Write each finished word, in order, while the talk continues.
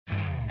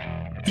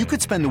You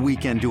could spend the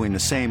weekend doing the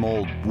same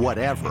old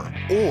whatever,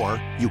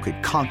 or you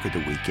could conquer the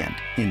weekend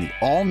in the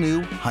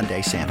all-new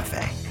Hyundai Santa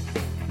Fe.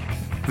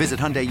 Visit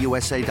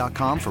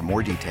HyundaiUSA.com for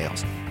more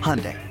details.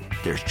 Hyundai,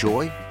 there's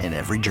joy in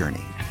every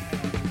journey.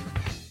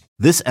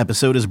 This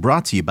episode is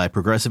brought to you by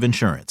Progressive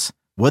Insurance.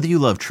 Whether you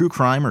love true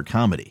crime or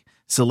comedy,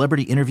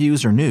 celebrity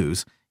interviews or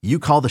news, you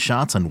call the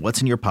shots on what's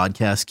in your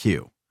podcast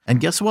queue. And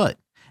guess what?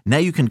 Now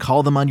you can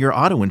call them on your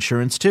auto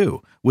insurance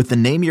too with the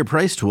Name Your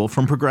Price tool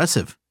from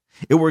Progressive.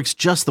 It works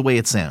just the way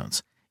it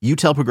sounds. You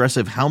tell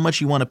Progressive how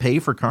much you want to pay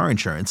for car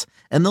insurance,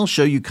 and they'll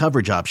show you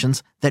coverage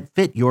options that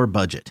fit your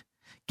budget.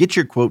 Get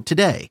your quote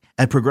today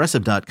at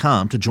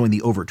Progressive.com to join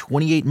the over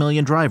 28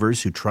 million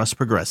drivers who trust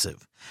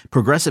Progressive.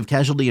 Progressive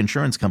Casualty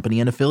Insurance Company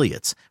and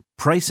Affiliates.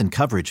 Price and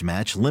coverage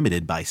match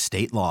limited by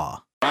state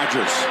law.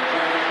 Rodgers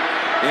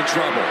in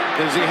trouble.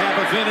 Does he have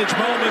a vintage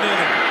moment in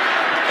him?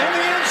 In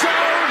the end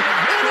zone,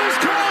 it is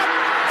caught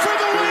for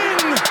the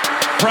win!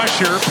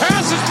 Pressure,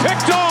 pass is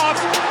picked off,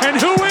 and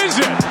who is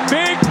it?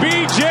 Big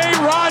B.J.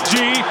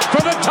 Raji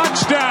for the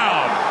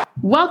touchdown.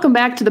 Welcome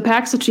back to the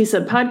Pax What She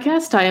Said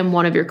podcast. I am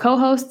one of your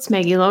co-hosts,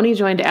 Maggie Loney,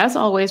 joined as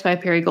always by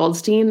Perry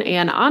Goldstein.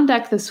 And on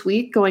deck this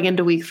week, going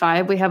into week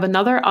 5, we have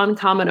another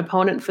uncommon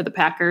opponent for the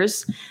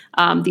Packers,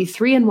 the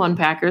 3-1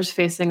 Packers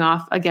facing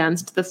off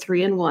against the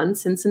 3-1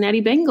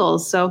 Cincinnati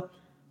Bengals. So,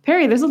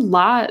 Perry, there's a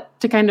lot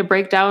to kind of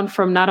break down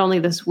from not only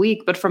this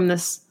week, but from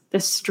this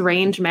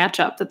strange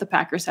matchup that the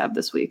Packers have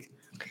this week.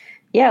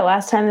 Yeah,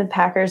 last time the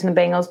Packers and the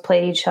Bengals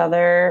played each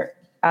other,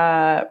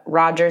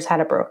 Rodgers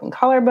had a broken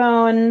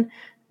collarbone.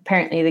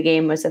 Apparently the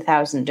game was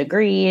 1,000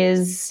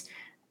 degrees.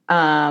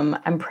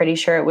 I'm pretty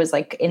sure it was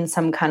like in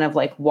some kind of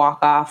like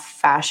walk-off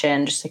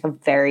fashion, just like a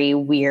very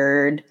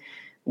weird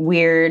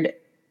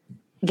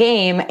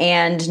game.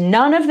 And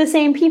none of the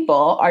same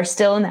people are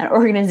still in that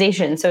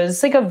organization. So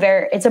it's like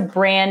it's a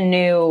brand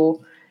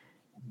new,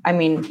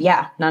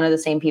 none of the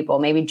same people,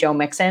 maybe Joe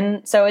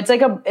Mixon. So it's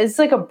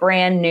like a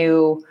brand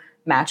new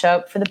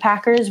matchup for the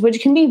Packers,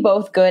 which can be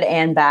both good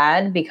and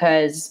bad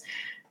because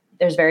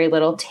there's very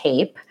little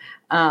tape.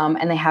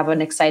 And they have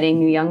an exciting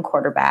new young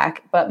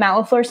quarterback. But Matt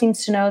LaFleur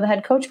seems to know the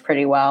head coach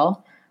pretty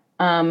well.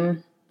 I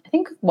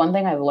think one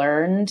thing I've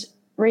learned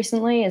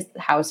recently is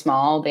how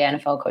small the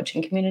NFL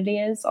coaching community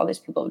is. All these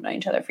people have known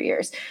each other for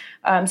years.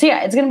 It's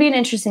going to be an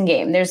interesting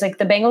game. There's the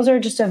Bengals are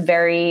just a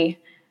very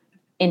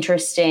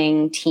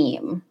interesting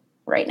team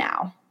right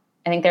now.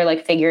 I think they're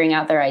figuring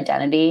out their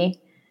identity.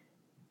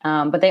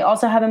 But they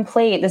also haven't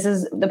played.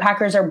 The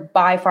Packers are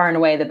by far and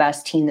away the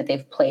best team that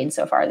they've played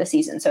so far this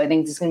season. So I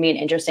think this is going to be an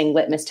interesting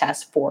litmus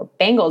test for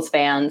Bengals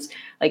fans,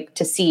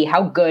 to see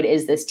how good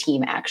is this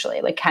team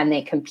actually? Can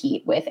they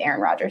compete with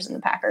Aaron Rodgers and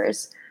the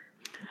Packers?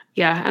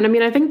 Yeah. And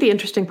I think the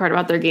interesting part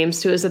about their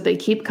games too is that they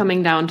keep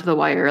coming down to the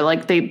wire.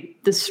 They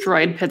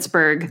destroyed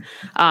Pittsburgh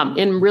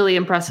in really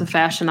impressive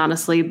fashion,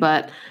 honestly.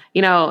 But,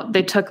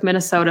 they took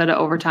Minnesota to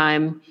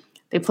overtime.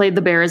 They played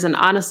the Bears and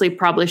honestly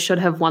probably should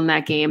have won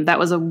that game. That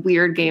was a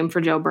weird game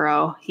for Joe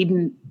Burrow.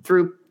 He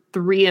threw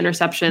 3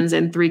 interceptions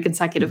in 3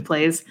 consecutive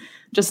plays.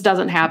 Just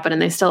doesn't happen, and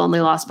they still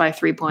only lost by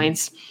 3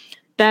 points.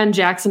 Then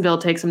Jacksonville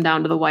takes him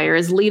down to the wire,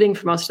 is leading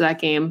for most of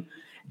that game,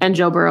 and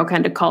Joe Burrow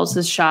kind of calls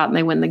his shot, and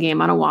they win the game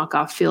on a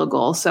walk-off field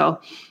goal. So,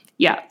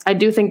 yeah, I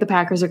do think the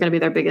Packers are going to be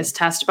their biggest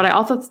test, but I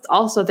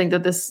also think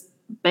that this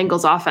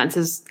Bengals offense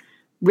is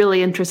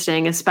really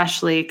interesting,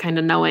 especially kind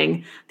of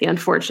knowing the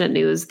unfortunate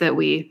news that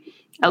we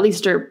at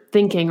least are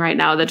thinking right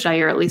now that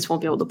Jair at least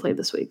won't be able to play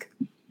this week.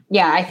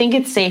 Yeah, I think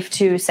it's safe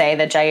to say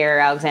that Jair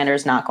Alexander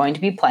is not going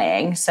to be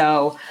playing.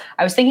 So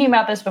I was thinking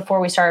about this before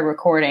we started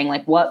recording,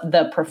 what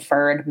the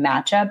preferred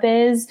matchup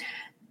is.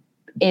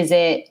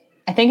 I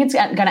think it's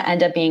going to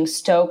end up being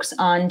Stokes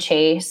on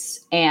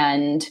Chase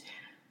and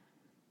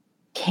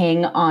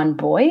King on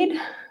Boyd.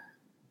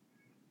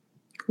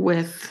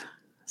 With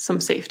some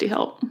safety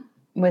help.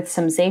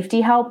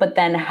 But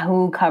then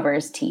who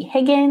covers T.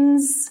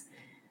 Higgins?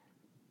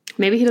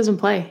 Maybe he doesn't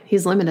play.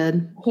 He's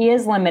limited. He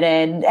is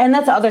limited. And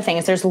that's the other thing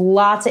is there's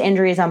lots of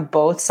injuries on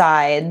both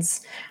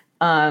sides.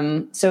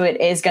 So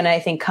it is going to, I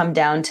think, come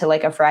down to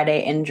a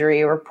Friday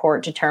injury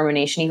report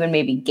determination, even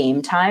maybe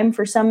game time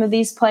for some of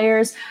these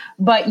players.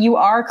 But you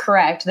are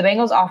correct. The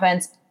Bengals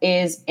offense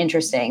is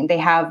interesting. They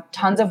have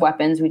tons of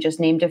weapons. We just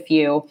named a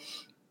few.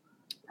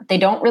 They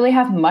don't really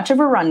have much of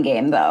a run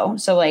game, though.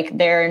 So,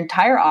 their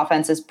entire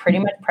offense is pretty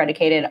much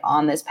predicated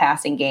on this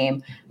passing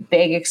game,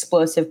 big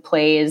explosive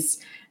plays.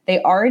 They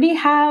already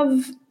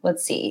have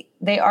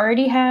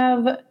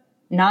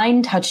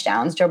 9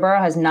 touchdowns. Joe Burrow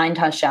has 9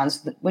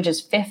 touchdowns, which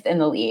is 5th in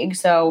the league.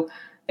 So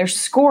they're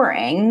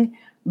scoring,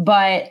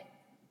 but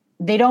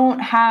they don't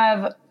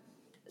have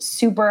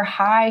super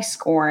high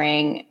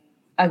scoring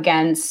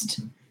against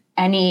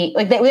any,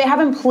 they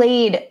haven't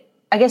played,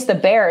 I guess the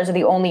Bears are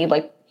the only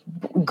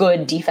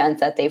good defense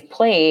that they've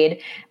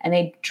played, and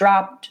they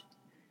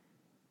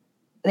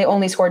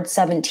only scored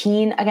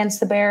 17 against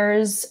the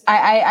Bears.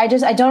 I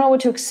don't know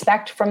what to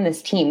expect from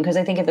this team, because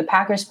I think if the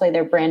Packers play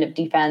their brand of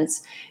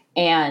defense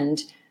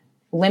and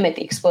limit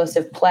the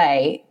explosive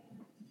play,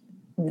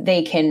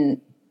 they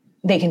can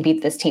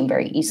beat this team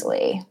very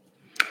easily.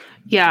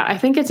 Yeah, I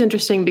think it's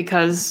interesting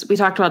because we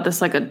talked about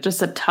this like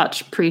just a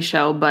touch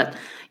pre-show, but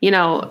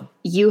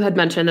you had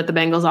mentioned that the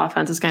Bengals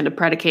offense is kind of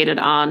predicated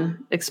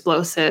on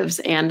explosives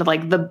and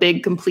like the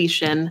big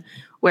completion,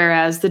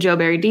 whereas the Joe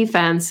Barry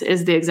defense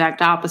is the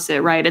exact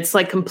opposite, right? It's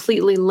like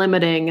completely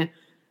limiting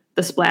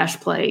the splash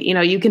play.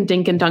 You can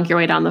dink and dunk your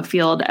way down the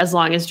field as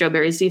long as Joe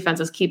Barry's defense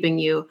is keeping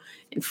you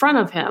in front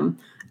of him.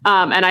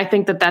 And I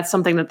think that that's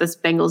something that this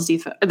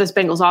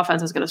Bengals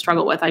offense is going to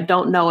struggle with. I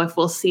don't know if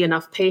we'll see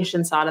enough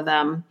patience out of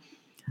them.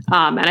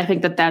 And I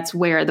think that that's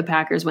where the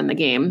Packers win the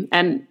game.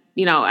 And,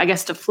 I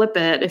guess to flip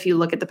it, if you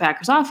look at the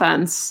Packers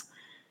offense,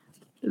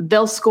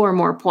 they'll score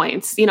more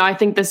points. I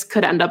think this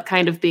could end up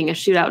kind of being a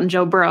shootout. And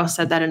Joe Burrow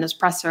said that in his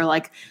presser,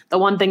 like the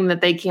one thing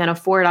that they can't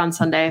afford on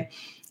Sunday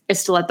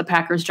is to let the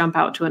Packers jump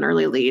out to an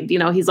early lead.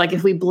 He's like,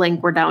 if we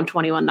blink, we're down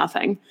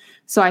 21-0.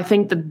 So I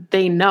think that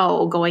they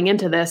know going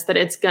into this that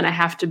it's going to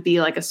have to be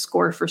like a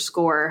score for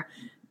score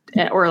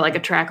or like a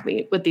track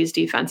meet with these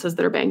defenses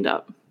that are banged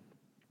up.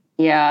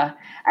 Yeah.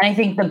 And I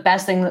think the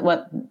best thing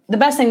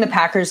the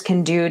Packers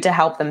can do to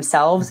help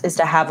themselves is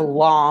to have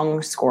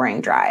long scoring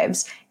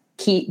drives.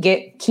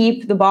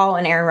 Keep the ball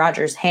in Aaron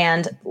Rodgers'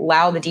 hand,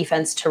 allow the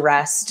defense to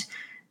rest,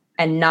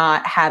 and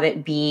not have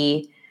it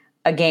be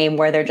a game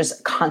where they're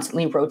just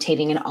constantly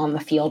rotating and on the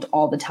field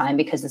all the time,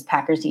 because this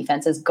Packers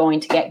defense is going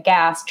to get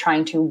gassed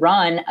trying to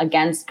run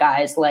against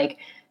guys like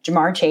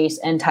Jamar Chase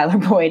and Tyler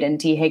Boyd and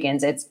T.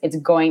 Higgins.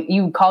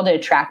 You called it a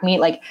track meet.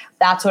 Like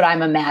that's what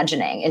I'm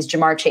imagining is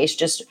Jamar Chase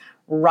just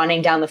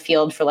running down the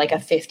field for like a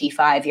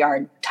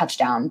 55-yard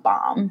touchdown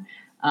bomb.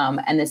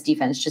 And this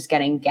defense just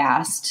getting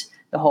gassed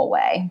the whole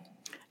way.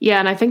 Yeah,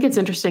 and I think it's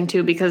interesting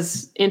too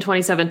because in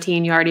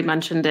 2017, you already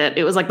mentioned it.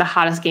 It was like the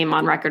hottest game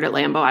on record at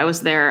Lambeau. I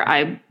was there.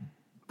 I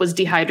was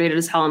dehydrated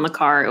as hell in the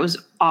car. It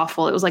was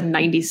awful. It was like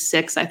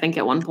 96, I think,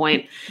 at one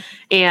point.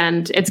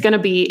 And it's going to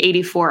be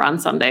 84 on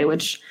Sunday,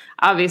 which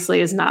obviously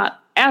is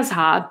not as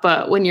hot.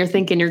 But when you're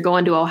thinking you're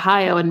going to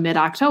Ohio in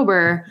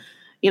mid-October,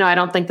 I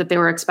don't think that they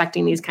were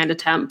expecting these kind of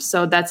temps.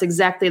 So that's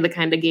exactly the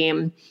kind of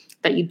game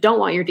that you don't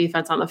want your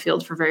defense on the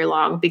field for very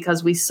long,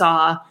 because we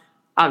saw,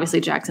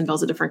 obviously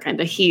Jacksonville's a different kind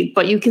of heat,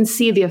 but you can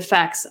see the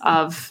effects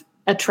of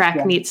a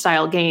track meet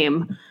style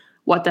game,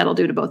 what that'll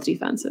do to both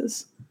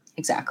defenses.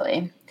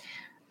 Exactly.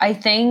 I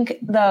think,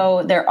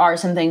 though, there are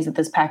some things that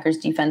this Packers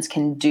defense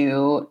can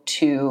do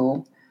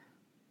to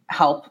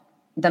help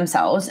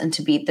themselves and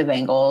to beat the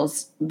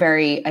Bengals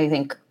very, I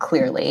think,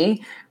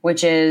 clearly,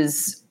 which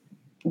is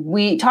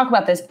we talk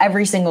about this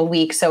every single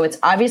week. So it's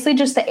obviously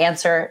just the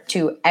answer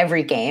to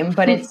every game,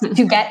 but it's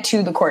to get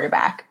to the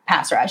quarterback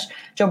pass rush.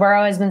 Joe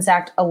Burrow has been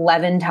sacked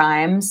 11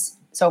 times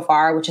so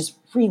far, which is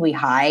really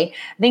high.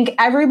 I think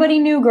everybody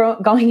knew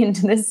going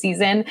into this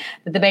season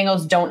that the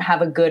Bengals don't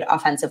have a good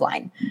offensive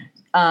line.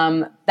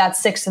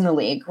 That's 6th in the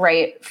league,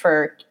 right,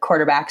 for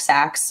quarterback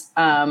sacks.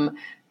 Not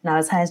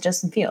as high as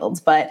Justin Fields,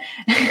 but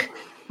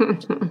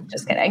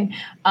just kidding.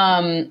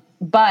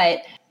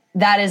 But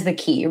that is the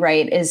key,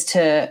 right, is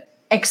to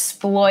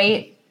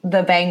exploit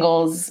the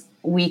Bengals'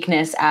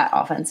 weakness at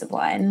offensive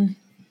line.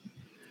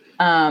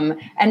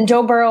 And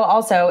Joe Burrow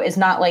also is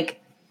not like,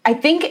 I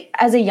think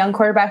as a young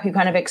quarterback, you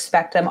kind of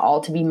expect them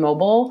all to be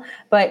mobile,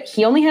 but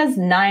he only has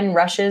 9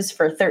 rushes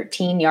for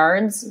 13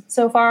 yards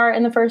so far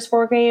in the first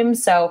 4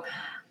 games. So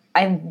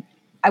I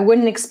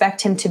wouldn't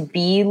expect him to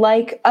be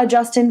like a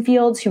Justin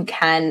Fields who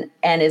can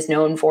and is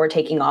known for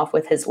taking off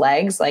with his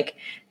legs. Like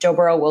Joe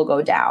Burrow will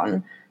go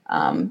down.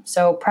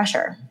 So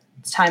pressure.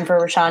 It's time for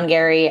Rashawn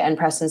Gary and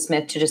Preston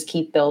Smith to just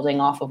keep building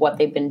off of what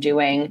they've been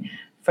doing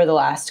for the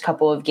last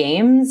couple of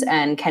games,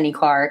 and Kenny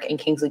Clark and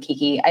Kingsley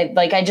Keke.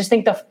 I just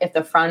think if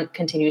the front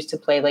continues to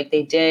play like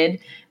they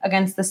did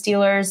against the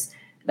Steelers,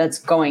 that's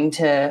going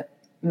to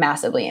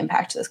massively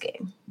impact this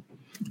game.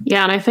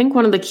 Yeah, and I think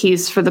one of the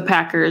keys for the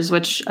Packers,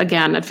 which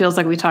again, it feels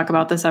like we talk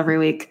about this every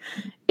week,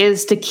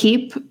 is to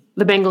keep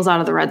the Bengals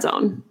out of the red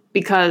zone,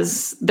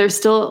 because there's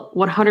still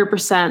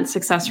 100%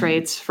 success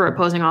rates for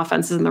opposing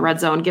offenses in the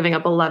red zone, giving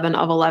up 11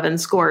 of 11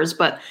 scores.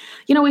 But,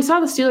 we saw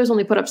the Steelers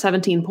only put up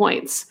 17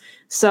 points.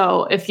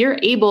 So if you're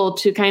able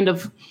to kind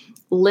of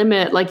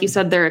limit, like you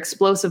said, their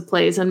explosive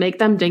plays and make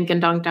them dink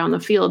and dunk down the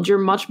field, you're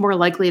much more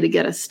likely to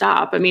get a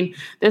stop. I mean,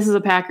 this is a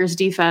Packers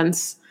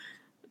defense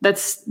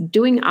that's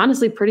doing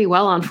honestly pretty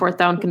well on 4th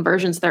down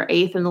conversions. They're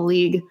 8th in the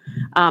league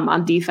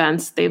on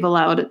defense. They've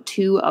allowed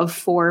 2 of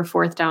 6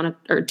 4th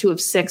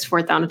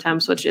down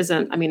attempts, which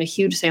isn't, a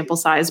huge sample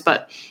size,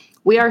 but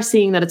we are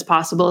seeing that it's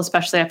possible,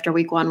 especially after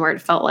week 1, where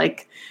it felt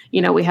like,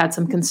 we had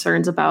some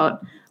concerns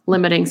about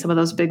limiting some of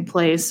those big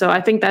plays. So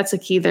I think that's a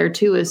key there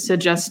too, is to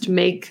just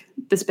make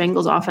this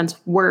Bengals offense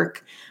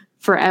work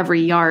for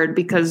every yard,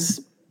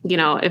 because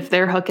if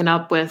they're hooking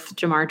up with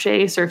Jamar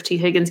Chase, or if T.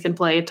 Higgins can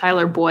play,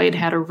 Tyler Boyd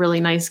had a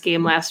really nice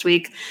game last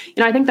week.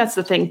 I think that's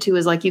the thing too,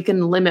 is like you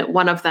can limit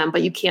one of them,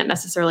 but you can't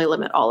necessarily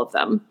limit all of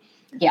them.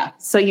 Yeah.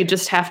 So you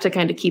just have to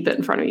kind of keep it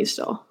in front of you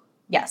still.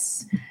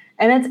 Yes.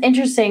 And it's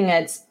interesting.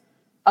 It's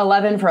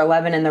 11 for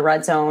 11 in the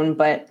red zone,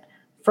 but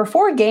for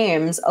 4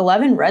 games,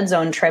 11 red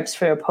zone trips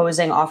for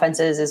opposing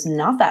offenses is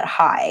not that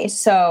high.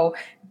 So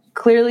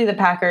clearly the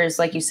Packers,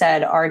 like you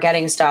said, are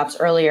getting stops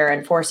earlier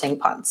and forcing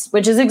punts,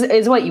 which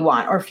is what you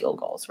want, or field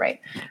goals, right?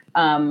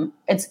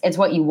 It's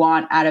what you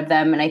want out of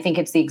them. And I think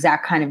it's the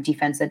exact kind of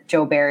defense that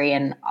Joe Barry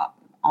and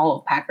all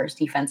of Packers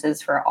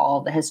defenses for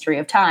all the history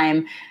of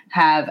time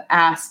have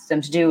asked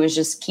them to do, is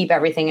just keep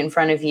everything in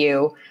front of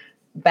you,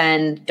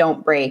 bend,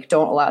 don't break,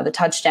 don't allow the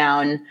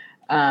touchdown,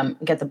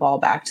 get the ball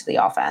back to the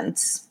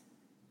offense.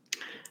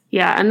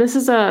 Yeah, and this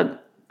is a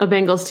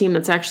Bengals team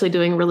that's actually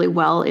doing really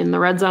well in the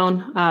red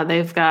zone.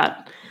 They've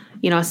got,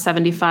 a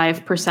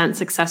 75%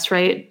 success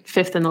rate,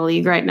 5th in the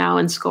league right now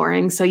in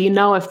scoring. So,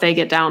 if they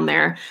get down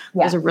there,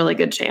 there's a really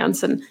good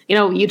chance. And,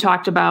 you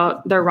talked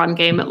about their run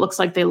game. It looks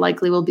like they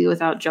likely will be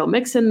without Joe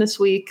Mixon this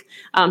week.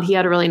 He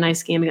had a really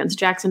nice game against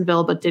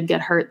Jacksonville, but did get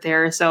hurt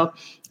there. So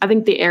I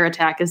think the air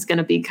attack is going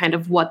to be kind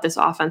of what this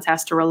offense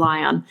has to rely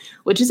on,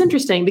 which is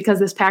interesting because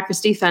this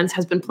Packers defense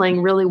has been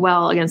playing really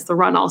well against the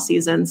run all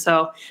season.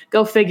 So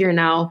go figure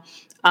now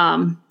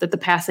that the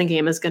passing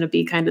game is going to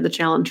be kind of the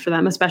challenge for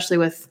them, especially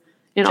with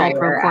an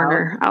all-pro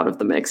corner out of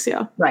the mix.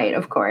 Yeah. Right.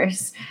 Of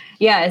course.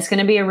 Yeah. It's going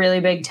to be a really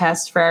big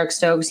test for Eric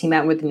Stokes. He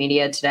met with the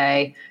media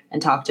today and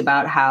talked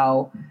about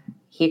how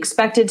he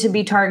expected to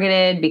be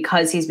targeted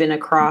because he's been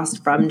across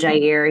from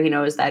Jair. He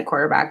knows that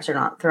quarterbacks are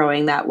not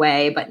throwing that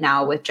way, but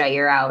now with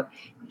Jair out,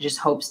 he just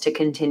hopes to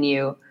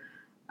continue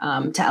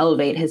to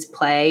elevate his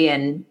play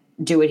and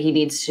do what he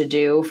needs to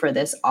do for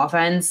this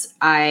offense.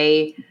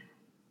 I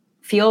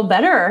feel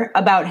better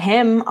about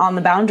him on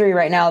the boundary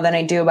right now than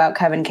I do about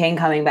Kevin King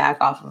coming back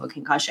off of a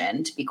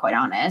concussion, to be quite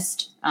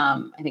honest.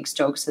 I think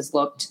Stokes has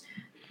looked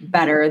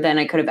better than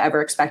I could have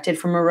ever expected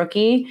from a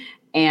rookie.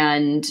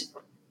 And,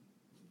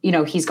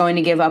 he's going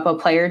to give up a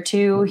play or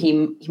two.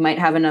 He might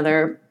have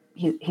another,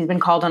 he's been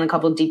called on a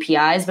couple of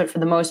DPIs, but for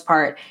the most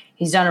part,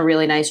 he's done a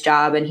really nice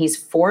job. And he's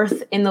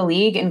 4th in the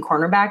league in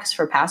cornerbacks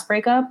for pass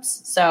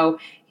breakups. So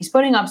he's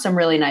putting up some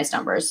really nice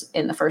numbers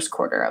in the first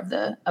quarter of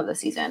the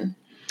season.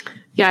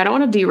 Yeah, I don't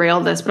want to derail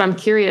this, but I'm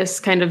curious,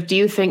 do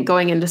you think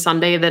going into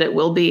Sunday that it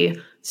will be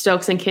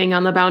Stokes and King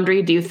on the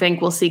boundary? Do you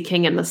think we'll see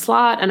King in the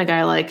slot and a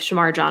guy like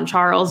Shamar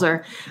John-Charles?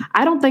 Or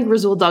I don't think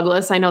Rasul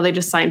Douglas, I know they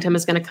just signed him,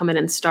 is going to come in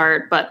and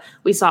start, but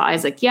we saw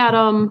Isaac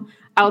Yiadom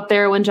out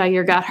there when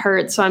Jair got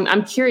hurt. So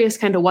I'm curious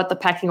kind of what the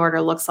pecking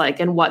order looks like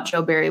and what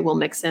Joe Barry will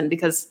mix in,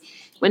 because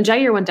when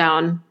Jair went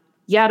down,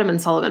 Yiadom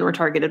and Sullivan were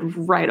targeted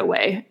right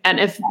away. And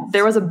if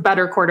there was a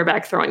better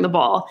quarterback throwing the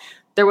ball,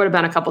 there would have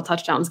been a couple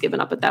touchdowns given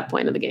up at that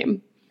point of the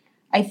game.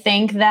 I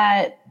think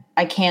that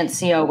I can't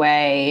see a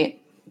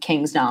way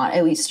King's not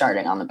at least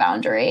starting on the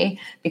boundary,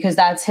 because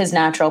that's his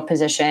natural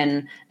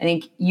position. I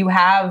think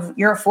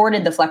you're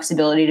afforded the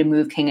flexibility to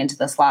move King into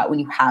the slot when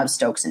you have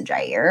Stokes and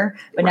Jair.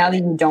 But now that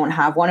you don't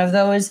have one of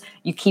those,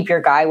 you keep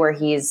your guy where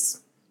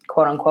he's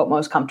quote unquote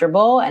most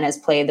comfortable and has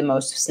played the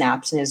most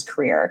snaps in his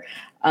career.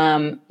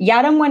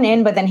 Yiadom went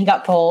in, but then he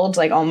got pulled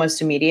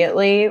almost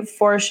immediately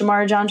for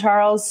Shamar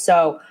John-Charles.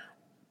 So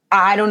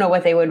I don't know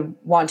what they would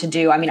want to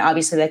do. I mean,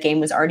 obviously that game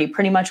was already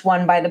pretty much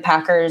won by the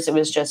Packers. It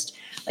was just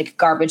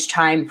garbage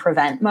time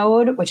prevent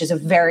mode, which is a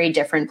very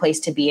different place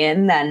to be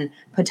in than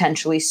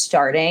potentially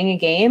starting a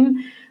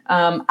game.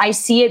 I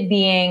see it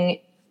being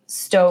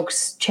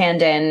Stokes,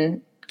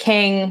 Chandon,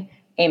 King,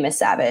 Amos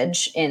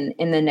Savage in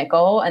the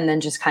nickel, and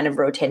then just kind of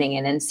rotating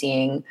in and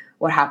seeing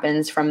what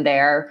happens from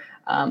there.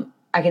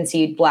 I can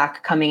see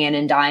Black coming in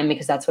and dime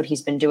because that's what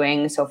he's been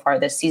doing so far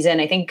this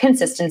season. I think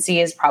consistency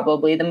is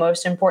probably the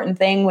most important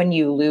thing when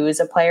you lose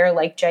a player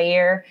like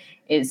Jair,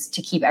 is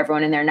to keep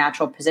everyone in their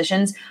natural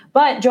positions.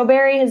 But Joe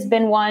Barry has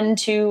been one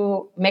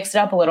to mix it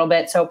up a little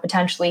bit. So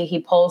potentially he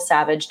pulls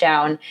Savage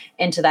down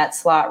into that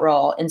slot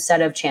role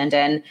instead of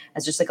Chandon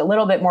as just a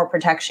little bit more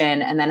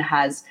protection, and then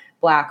has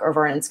Black or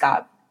Vernon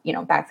Scott,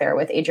 back there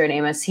with Adrian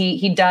Amos.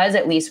 He does,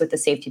 at least with the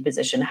safety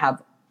position,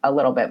 have a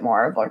little bit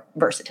more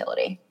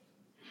versatility.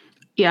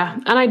 Yeah.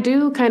 And I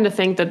do kind of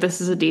think that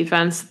this is a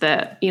defense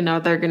that,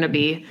 they're going to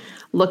be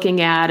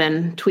looking at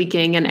and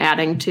tweaking and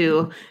adding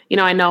to.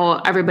 I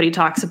know everybody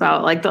talks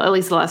about at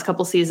least the last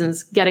couple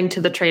seasons getting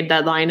to the trade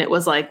deadline. It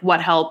was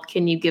what help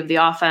can you give the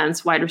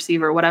offense, wide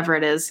receiver, whatever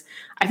it is.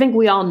 I think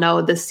we all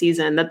know this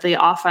season that the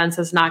offense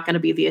is not going to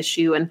be the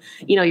issue. And,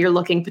 you're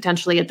looking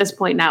potentially at this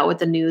point now with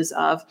the news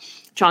of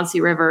Chauncey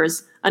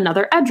Rivers,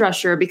 another edge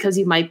rusher, because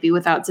you might be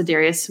without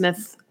Zadarius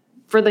Smith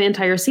for the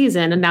entire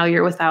season, and now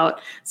you're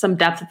without some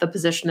depth at the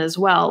position as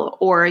well.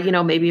 Or,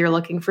 maybe you're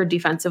looking for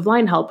defensive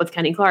line help with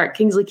Kenny Clark.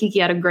 Kingsley Keke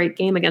had a great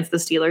game against the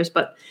Steelers,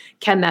 but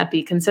can that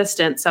be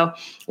consistent? So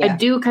yeah. I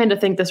do kind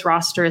of think this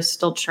roster is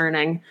still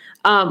churning.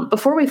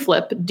 Before we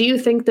flip, do you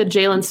think that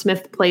Jalen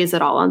Smith plays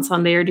at all on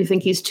Sunday, or do you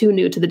think he's too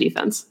new to the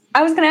defense?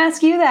 I was going to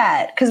ask you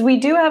that, because we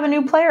do have a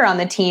new player on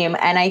the team,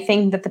 and I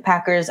think that the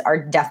Packers are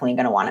definitely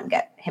going to want to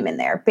get him in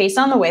there. Based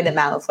on the way that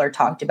Matt LaFleur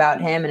talked about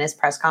him in his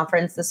press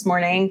conference this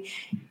morning,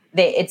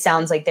 it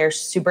sounds like they're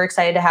super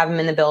excited to have him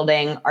in the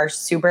building, are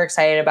super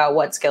excited about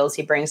what skills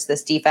he brings to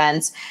this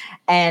defense.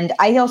 And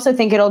I also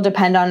think it'll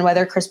depend on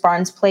whether Chris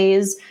Barnes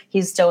plays.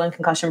 He's still in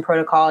concussion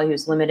protocol. He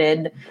was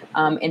limited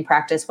in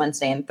practice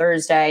Wednesday and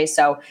Thursday.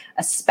 So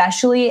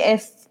especially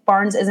if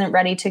Barnes isn't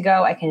ready to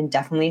go, I can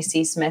definitely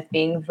see Smith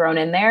being thrown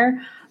in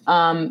there.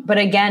 But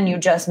again, you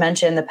just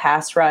mentioned the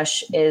pass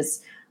rush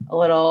is a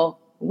little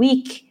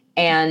weak,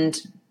 and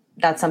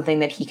that's something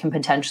that he can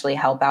potentially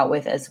help out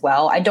with as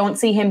well. I don't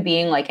see him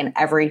being like an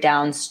every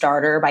down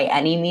starter by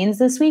any means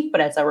this week, but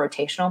as a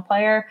rotational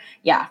player,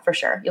 yeah, for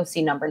sure. You'll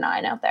see number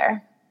 9 out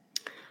there.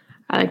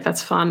 I think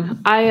that's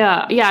fun.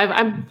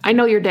 I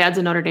know your dad's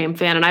a Notre Dame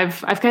fan, and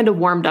I've kind of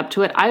warmed up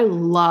to it. I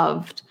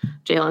loved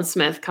Jalen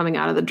Smith coming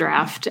out of the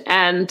draft,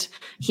 and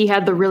he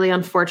had the really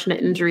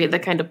unfortunate injury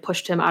that kind of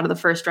pushed him out of the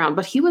first round,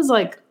 but he was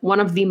like one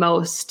of the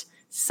most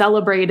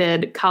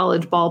celebrated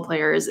college ball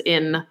players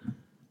in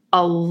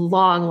a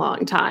long,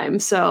 long time.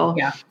 So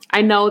yeah.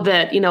 I know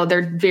that,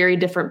 they're very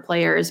different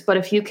players, but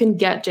if you can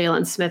get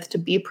Jalen Smith to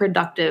be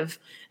productive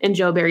in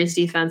Joe Barry's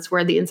defense,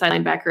 where the inside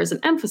linebacker is an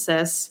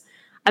emphasis,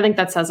 I think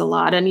that says a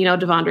lot. And,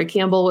 Devondre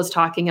Campbell was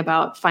talking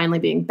about finally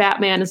being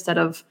Batman instead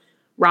of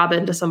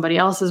Robin to somebody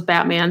else's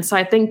Batman. So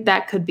I think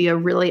that could be a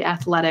really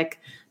athletic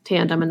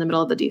tandem in the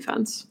middle of the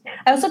defense.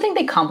 I also think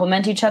they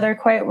complement each other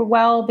quite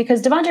well,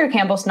 because Devondre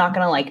Campbell's not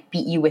going to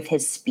beat you with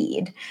his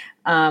speed.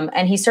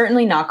 And he's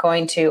certainly not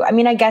going to,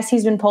 I guess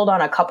he's been pulled on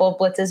a couple of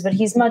blitzes, but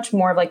he's much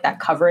more of like that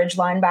coverage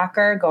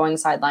linebacker going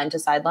sideline to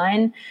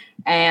sideline.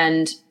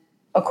 And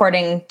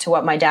according to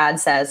what my dad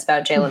says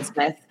about Jalen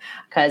Smith,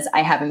 because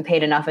I haven't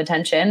paid enough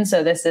attention,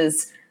 so this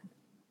is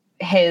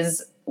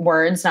his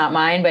words, not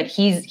mine, but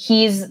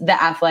he's the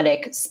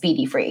athletic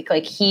speedy freak.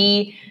 Like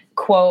he,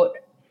 quote,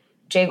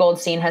 Jay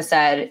Goldstein has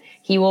said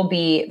he will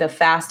be the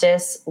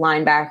fastest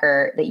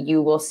linebacker that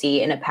you will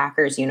see in a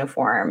Packers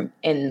uniform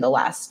in the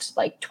last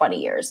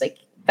 20 years,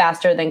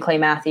 faster than Clay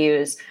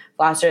Matthews,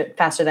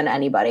 faster than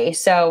anybody.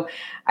 So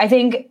I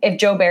think if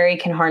Joe Barry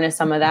can harness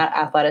some of that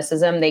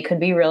athleticism, they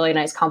could be really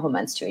nice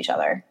complements to each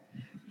other.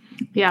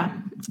 Yeah,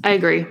 I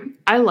agree.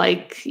 I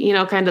like,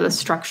 kind of the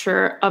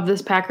structure of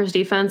this Packers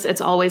defense. It's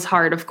always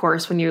hard, of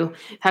course, when you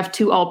have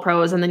 2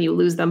 all-pros and then you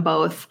lose them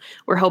both.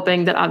 We're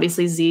hoping that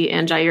obviously Z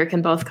and Jair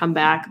can both come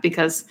back,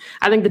 because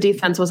I think the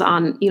defense was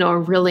on, a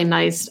really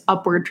nice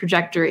upward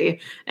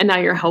trajectory. And now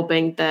you're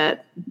hoping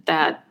that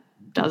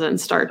doesn't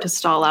start to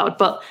stall out.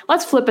 But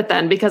let's flip it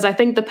then, because I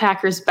think the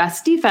Packers'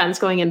 best defense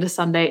going into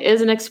Sunday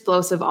is an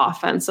explosive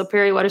offense. So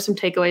Perry, what are some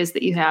takeaways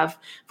that you have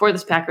for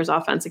this Packers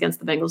offense against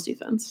the Bengals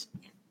defense?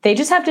 They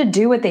just have to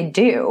do what they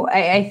do.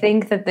 I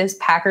think that this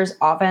Packers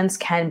offense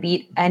can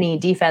beat any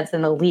defense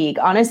in the league.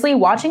 Honestly,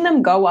 watching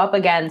them go up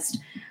against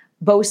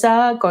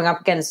Bosa, going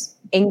up against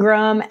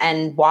Ingram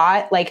and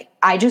Watt,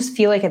 I just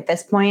feel like at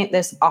this point,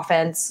 this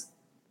offense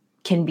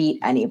can beat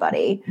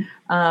anybody.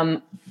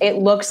 It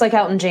looks like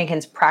Elgton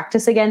Jenkins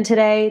practiced again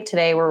today.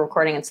 Today we're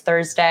recording, it's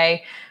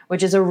Thursday,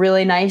 which is a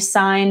really nice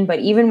sign. But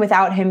even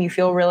without him, you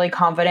feel really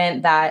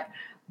confident that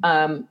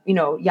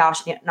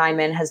Josh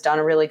Nijman has done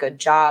a really good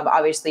job.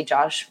 Obviously,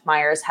 Josh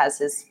Myers has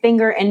his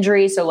finger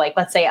injury. So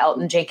let's say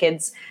Elgton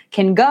Jenkins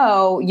can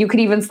go, you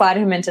could even slide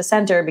him into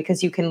center,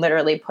 because you can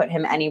literally put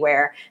him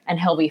anywhere and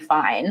he'll be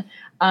fine.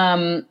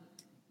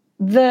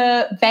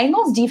 The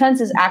Bengals defense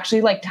is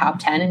actually top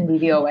 10 in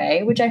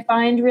DVOA, which I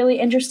find really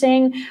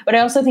interesting. But I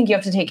also think you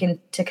have to take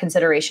into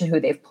consideration who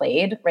they've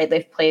played, right?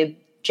 They've played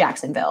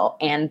Jacksonville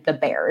and the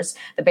Bears.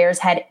 The Bears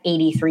had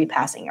 83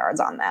 passing yards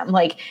on them.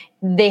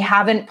 They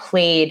haven't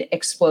played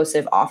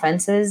explosive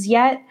offenses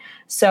yet.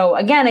 So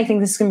again, I think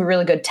this is going to be a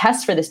really good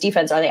test for this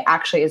defense. Are they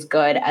actually as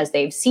good as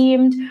they've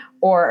seemed,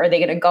 or are they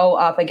going to go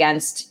up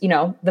against,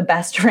 the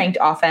best ranked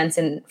offense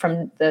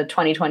from the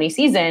 2020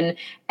 season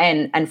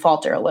and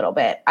falter a little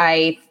bit?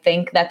 I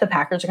think that the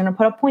Packers are going to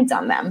put up points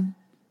on them.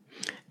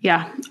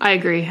 Yeah, I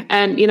agree.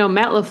 And,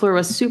 Matt LaFleur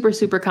was super,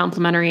 super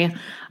complimentary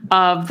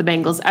of the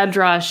Bengals edge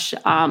rush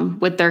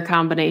with their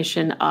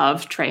combination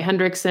of Trey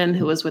Hendrickson,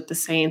 who was with the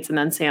Saints, and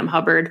then Sam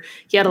Hubbard.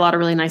 He had a lot of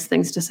really nice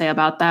things to say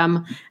about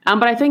them.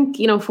 But I think,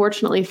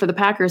 fortunately for the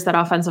Packers, that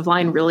offensive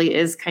line really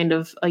is kind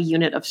of a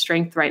unit of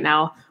strength right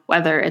now,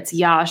 whether it's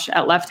Yash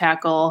at left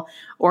tackle,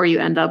 or you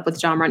end up with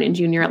John Runyon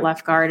Jr. at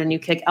left guard and you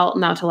kick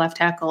Elgton out to left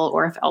tackle,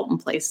 or if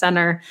Elgton plays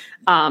center.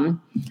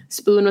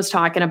 Spoon was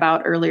talking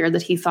about earlier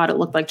that he thought it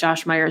looked like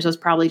Josh Myers was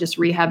probably just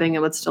rehabbing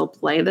and would still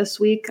play this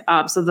week.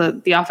 So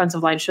the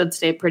offensive line should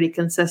stay pretty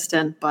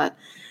consistent. But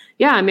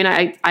yeah,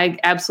 I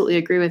absolutely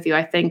agree with you.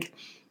 I think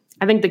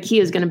the key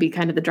is going to be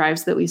kind of the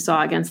drives that we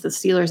saw against the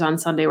Steelers on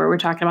Sunday, where we're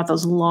talking about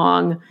those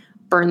long,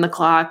 burn the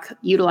clock,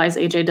 utilize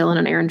A.J. Dillon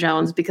and Aaron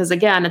Jones, because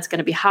again, it's going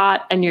to be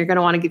hot and you're going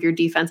to want to give your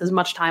defense as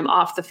much time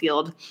off the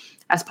field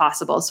as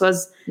possible. So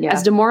as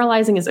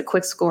demoralizing as a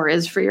quick score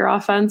is for your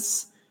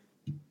offense,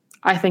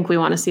 I think we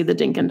want to see the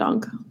dink and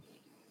dunk.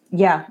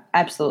 Yeah,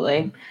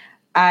 absolutely.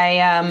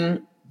 I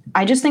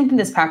just think that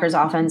this Packers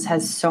offense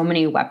has so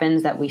many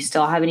weapons that we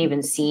still haven't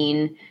even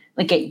seen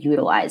get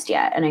utilized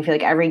yet. And I feel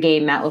like every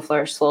game Matt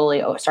LaFleur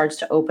slowly starts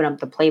to open up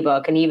the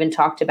playbook, and he even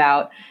talked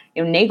about,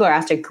 Nagler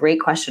asked a great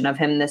question of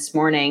him this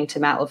morning to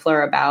Matt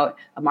LaFleur about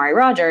Amari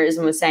Rodgers,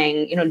 and was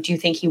saying, do you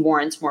think he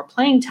warrants more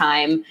playing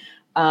time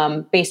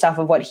based off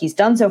of what he's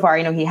done so far?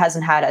 He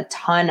hasn't had a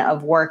ton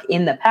of work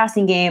in the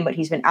passing game, but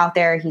he's been out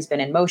there, he's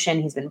been in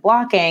motion, he's been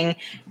blocking,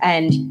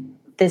 and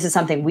this is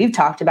something we've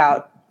talked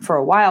about for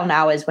a while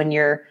now, is when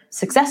you're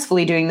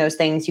successfully doing those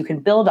things, you can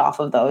build off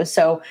of those.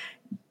 So,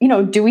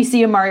 do we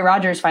see Amari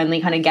Rodgers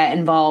finally kind of get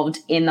involved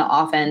in the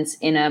offense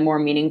in a more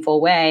meaningful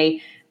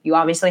way? You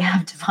obviously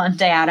have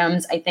Davante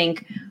Adams. I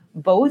think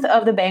both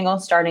of the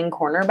Bengals starting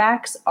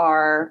cornerbacks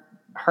are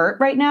hurt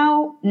right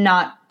now,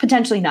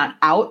 potentially not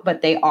out,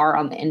 but they are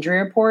on the injury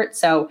report.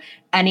 So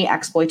any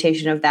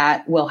exploitation of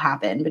that will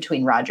happen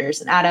between Rodgers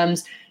and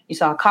Adams. You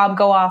saw Cobb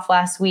go off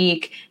last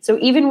week. So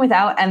even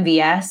without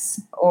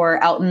MVS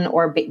or Elton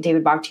or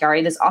David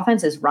Bakhtiari, this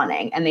offense is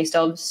running, and they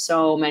still have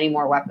so many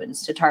more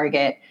weapons to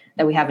target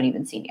that we haven't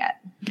even seen yet.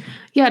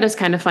 Yeah, it is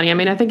kind of funny. I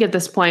mean, I think at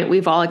this point,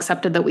 we've all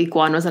accepted that week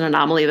 1 was an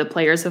anomaly. The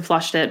players have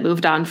flushed it,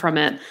 moved on from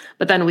it.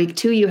 But then week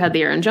 2, you had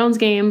the Aaron Jones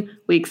game.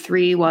 Week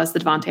 3 was the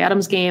Davante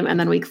Adams game. And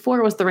then week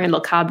 4 was the Randall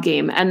Cobb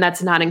game. And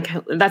that's not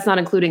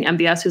including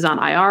MVS, who's on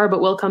IR, but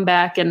will come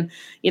back. And,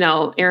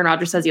 Aaron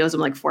Rodgers says he owes him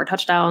like 4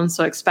 touchdowns.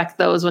 So expect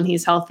those when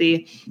he's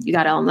healthy. You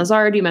got Allen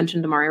Lazard. You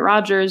mentioned Amari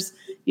Rodgers.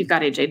 You've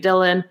got AJ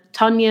Dillon.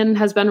 Tunyon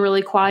has been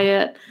really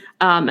quiet.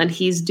 And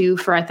he's due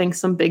for, I think,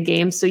 some big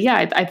games. So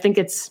yeah, I think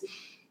it's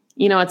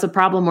a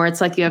problem where it's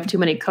like you have too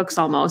many cooks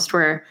almost.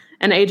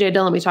 And AJ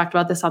Dillon, we talked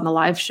about this on the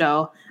live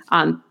show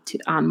on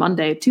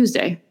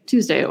Tuesday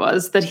it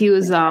was, that he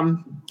was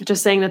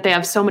just saying that they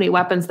have so many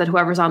weapons that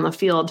whoever's on the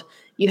field,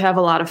 you have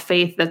a lot of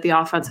faith that the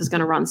offense is going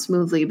to run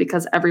smoothly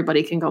because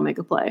everybody can go make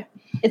a play.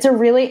 It's a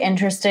really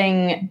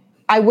interesting.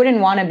 I wouldn't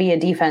want to be a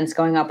defense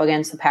going up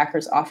against the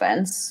Packers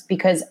offense,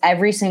 because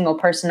every single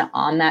person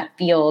on that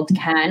field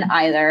can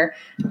either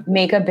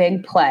make a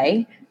big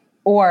play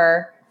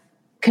or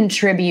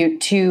contribute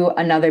to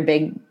another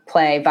big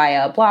play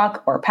via a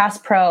block or pass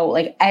pro.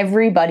 Like,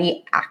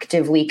 everybody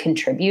actively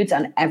contributes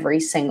on every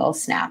single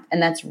snap.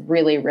 And that's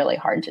really, really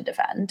hard to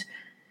defend.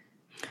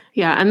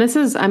 Yeah. And this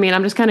is, I'm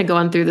just kind of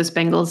going through this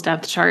Bengals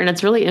depth chart, and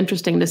it's really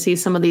interesting to see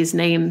some of these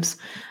names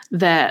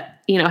that,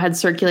 had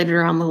circulated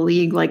around the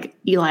league. Like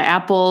Eli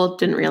Apple,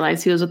 didn't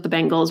realize he was with the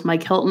Bengals.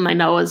 Mike Hilton, I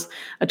know, was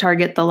a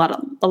target that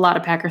a lot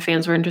of Packer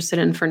fans were interested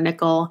in for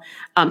nickel.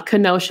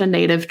 Kenosha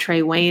native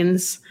Trey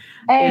Waynes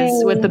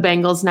is with the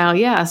Bengals now.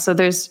 Yeah. So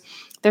there's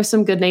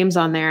some good names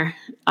on there.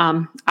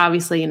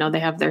 Obviously, they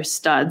have their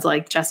studs,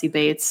 like Jesse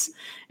Bates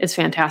is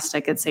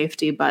fantastic at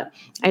safety, but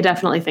I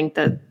definitely think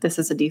that this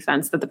is a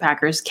defense that the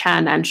Packers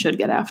can and should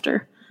get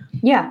after.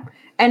 Yeah.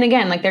 And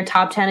again, like, they're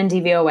top 10 in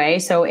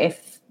DVOA. So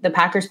if the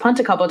Packers punt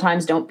a couple of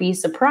times, don't be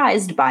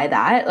surprised by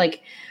that.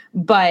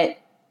 But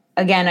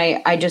again,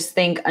 I just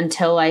think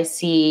until I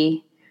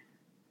see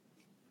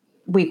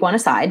week 1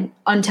 aside,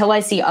 until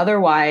I see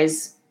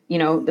otherwise,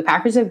 the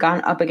Packers have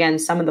gone up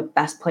against some of the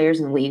best players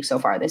in the league so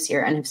far this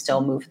year and have still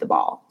moved the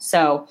ball.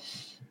 So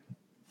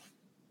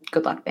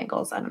good luck,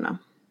 Bengals. I don't know.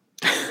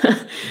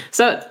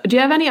 So do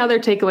you have any other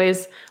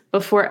takeaways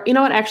before,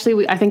 what,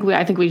 actually, I think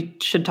we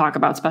should talk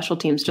about special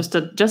teams just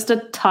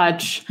a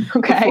touch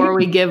before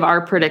we give our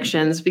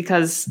predictions,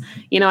 because,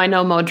 I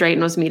know Mo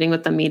Drayton was meeting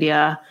with the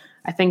media,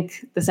 I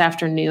think this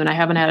afternoon. I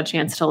haven't had a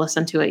chance to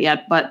listen to it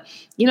yet, but,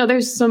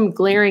 there's some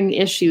glaring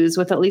issues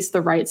with at least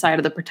the right side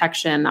of the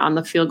protection on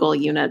the field goal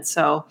unit.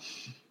 So,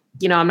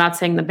 I'm not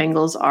saying the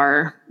Bengals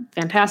are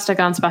fantastic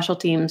on special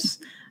teams.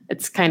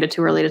 It's kind of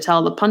too early to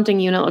tell. The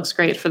punting unit looks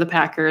great for the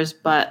Packers,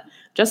 but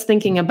just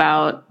thinking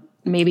about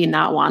maybe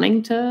not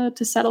wanting to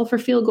settle for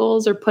field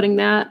goals or putting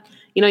that,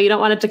 you don't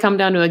want it to come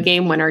down to a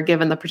game winner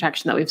given the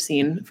protection that we've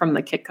seen from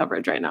the kick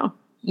coverage right now.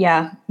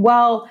 Yeah.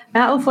 Well,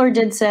 Matt LaFleur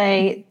did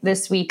say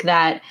this week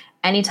that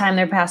anytime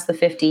they're past the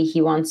 50,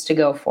 he wants to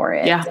go for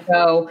it. Yeah.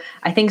 So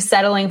I think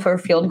settling for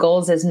field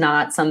goals is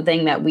not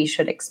something that we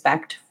should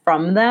expect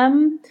from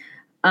them.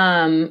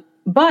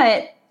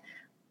 But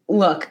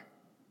look,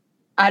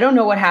 I don't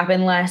know what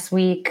happened last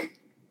week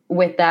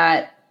with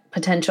that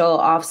potential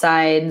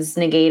offsides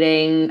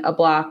negating a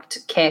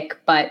blocked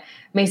kick, but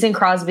Mason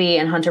Crosby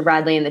and Hunter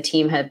Bradley and the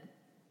team have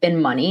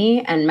been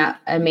money, and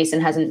Mason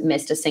hasn't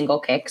missed a single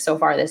kick so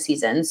far this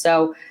season.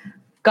 So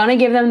gonna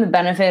give them the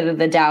benefit of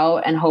the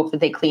doubt and hope that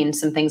they clean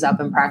some things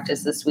up in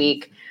practice this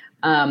week.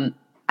 I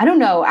don't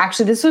know.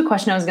 Actually, this was a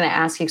question I was going to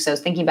ask you because I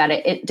was thinking about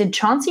it. Did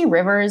Chauncey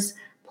Rivers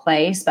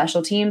play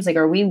special teams? Like,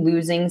 are we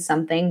losing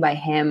something by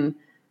him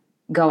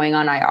going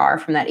on IR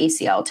from that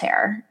ACL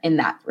tear in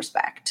that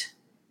respect?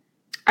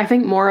 I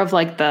think more of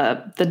like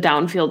the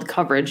downfield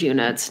coverage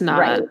units, not,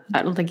 right.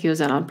 I don't think he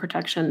was in on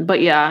protection,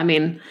 but yeah,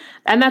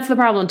 and that's the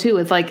problem too,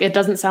 with like, it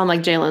doesn't sound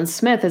like Jalen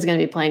Smith is going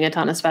to be playing a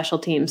ton of special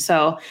teams.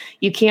 So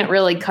you can't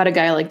really cut a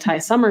guy like Ty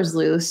Summers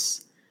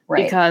loose,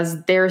 right,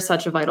 because they're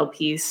such a vital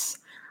piece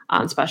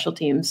on special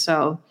teams.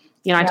 So,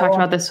 I talked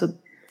about this with,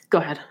 go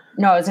ahead.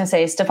 No, I was going to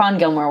say Stephon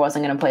Gilmore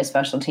wasn't going to play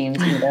special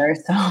teams either.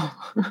 So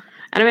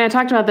And I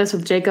talked about this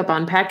with Jacob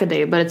on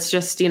Pack-A-Day, but it's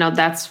just,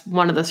 that's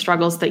one of the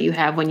struggles that you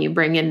have when you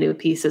bring in new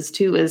pieces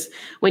too, is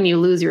when you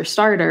lose your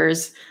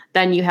starters,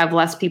 then you have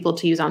less people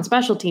to use on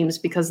special teams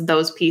because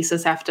those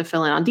pieces have to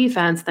fill in on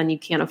defense. Then you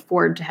can't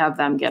afford to have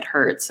them get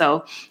hurt.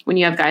 So when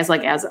you have guys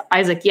like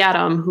Isaac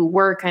Yiadom, who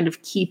were kind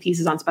of key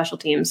pieces on special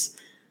teams,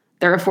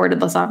 they're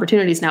afforded less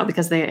opportunities now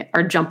because they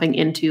are jumping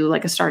into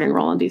like a starting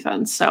role on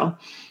defense. So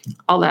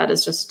all that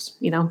is just,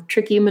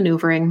 tricky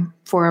maneuvering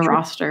for a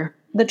roster.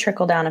 The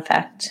trickle down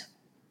effect.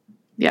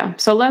 Yeah.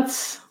 So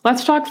let's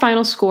talk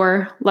final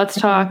score. Let's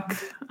talk,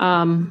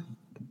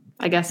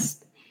 I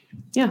guess,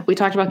 we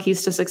talked about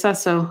keys to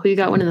success. So who you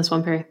got winning this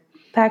one, Perry?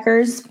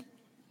 Packers.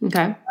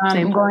 Okay.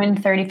 I'm going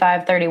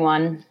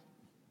 35-31.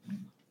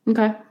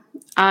 Okay.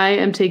 I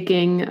am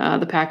taking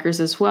the Packers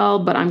as well,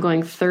 but I'm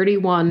going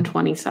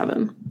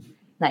 31-27.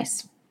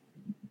 Nice.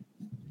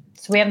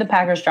 So we have the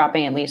Packers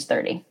dropping at least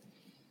 30.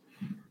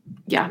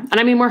 Yeah. And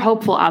I mean, we're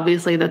hopeful,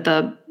 obviously, that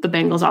the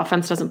Bengals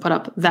offense doesn't put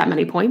up that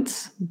many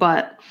points.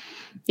 But,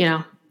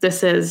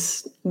 this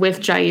is with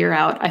Jair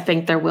out. I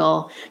think there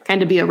will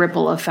kind of be a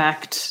ripple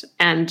effect.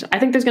 And I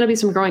think there's going to be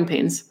some growing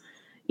pains.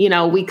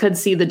 We could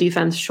see the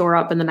defense shore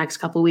up in the next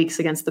couple of weeks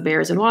against the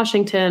Bears in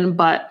Washington.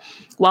 But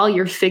while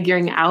you're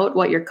figuring out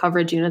what your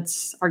coverage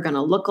units are going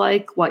to look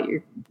like, what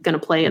you're going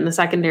to play in the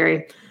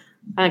secondary,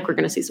 I think we're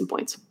going to see some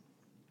points.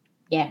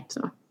 Yeah.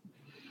 So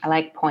I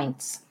like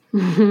points.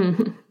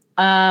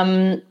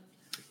 All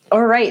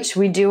right. Should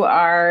we do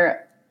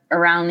our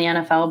around the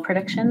NFL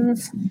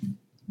predictions?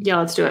 Yeah,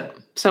 let's do it.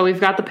 So we've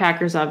got the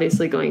Packers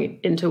obviously going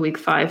into week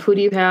 5. Who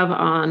do you have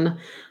on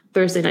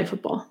Thursday Night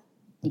Football?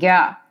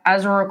 Yeah.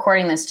 As we're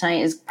recording this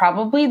tonight is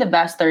probably the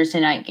best Thursday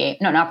night game.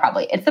 No, not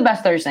probably. It's the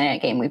best Thursday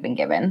night game we've been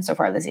given so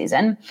far this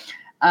season.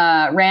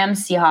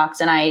 Rams,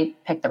 Seahawks, and I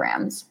picked the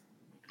Rams.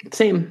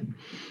 Same.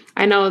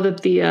 I know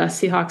that the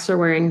Seahawks are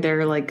wearing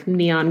their like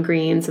neon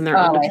greens and they're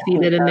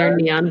undefeated in their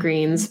neon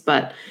greens,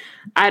 but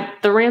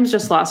the Rams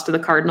just lost to the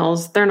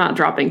Cardinals. They're not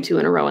dropping 2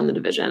 in a row in the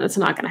division. It's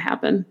not going to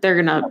happen.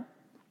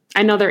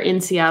 I know they're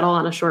in Seattle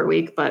on a short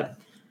week, but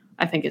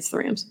I think it's the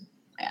Rams.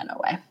 Yeah, no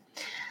way.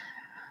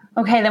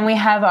 Okay, then we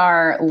have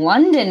our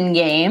London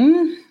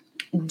game,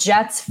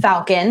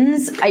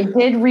 Jets-Falcons. I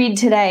did read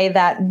today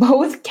that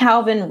both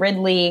Calvin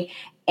Ridley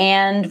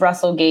and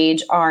Russell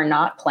Gage are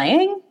not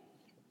playing.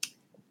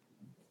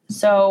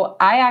 So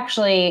I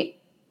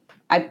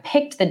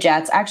picked the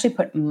Jets. I actually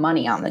put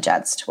money on the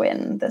Jets to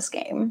win this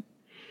game.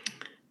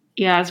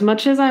 Yeah, as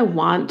much as I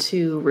want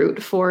to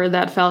root for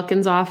that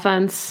Falcons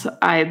offense,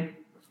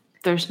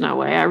 there's no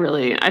way.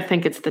 I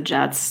think it's the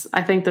Jets.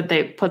 I think that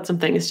they put some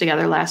things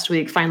together last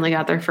week, finally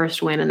got their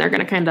first win, and they're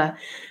going to kind of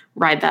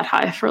ride that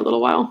high for a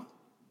little while.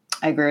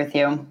 I agree with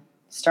you.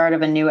 Start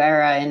of a new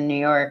era in New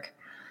York.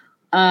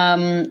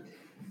 Then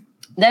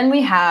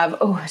we have,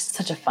 it's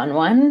such a fun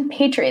one,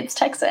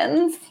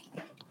 Patriots-Texans.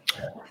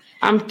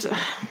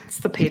 It's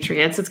the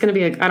Patriots. It's going to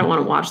be I don't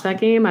want to watch that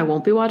game. I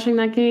won't be watching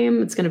that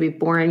game. It's going to be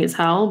boring as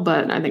hell,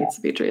 but I think it's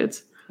the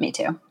Patriots. Me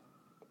too.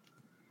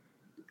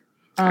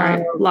 All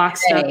right.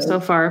 Lockstep so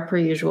far, per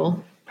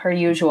usual.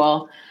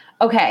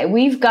 Okay.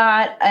 We've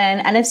got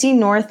an NFC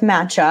North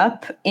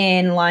matchup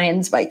in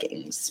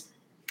Lions-Vikings.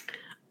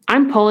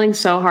 I'm pulling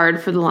so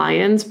hard for the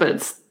Lions,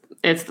 but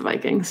it's the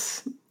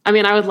Vikings. I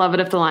mean, I would love it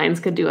if the Lions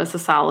could do us a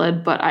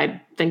solid, but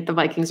I think the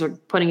Vikings are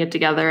putting it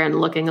together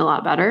and looking a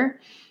lot better.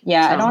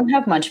 Yeah, so. I don't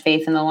have much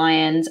faith in the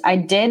Lions. I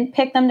did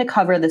pick them to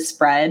cover the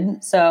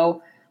spread,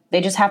 so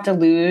they just have to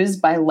lose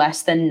by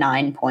less than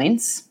 9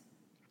 points,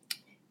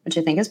 which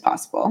I think is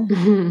possible.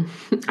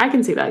 I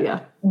can see that, yeah.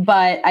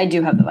 But I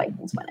do have the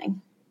Vikings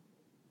winning.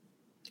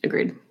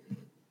 Agreed.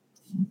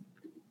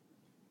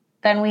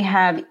 Then we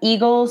have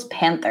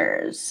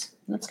Eagles-Panthers.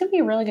 That's going to be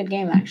a really good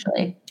game,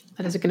 actually.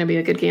 That is going to be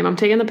a good game. I'm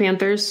taking the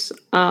Panthers.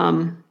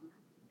 I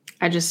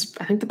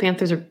think the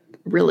Panthers are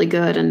really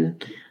good,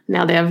 and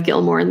now they have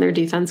Gilmore, and their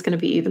defense going to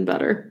be even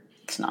better.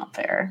 It's not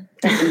fair.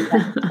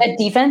 That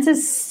defense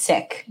is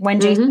sick. When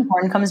Jason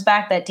Horn comes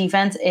back, that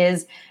defense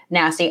is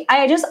nasty.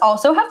 I just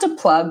also have to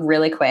plug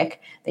really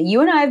quick that you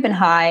and I have been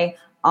high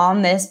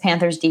on this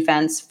Panthers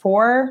defense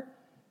for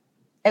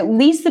at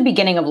least the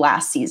beginning of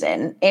last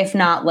season, if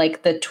not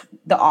like the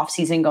off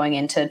season going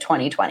into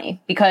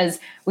 2020, because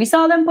we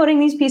saw them putting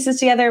these pieces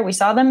together. We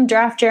saw them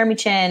draft Jeremy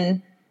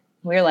Chin.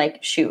 We were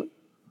like, shoot,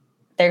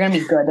 they're going to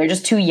be good. They're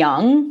just too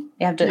young.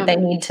 They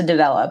need to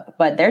develop,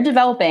 but they're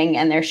developing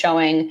and they're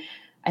showing,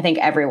 I think,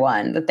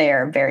 everyone that they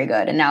are very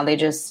good. And now they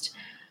just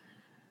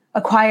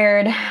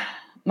acquired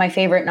my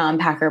favorite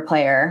non-Packer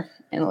player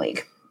in the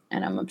league,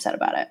 and I'm upset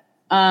about it.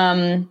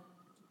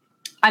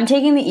 I'm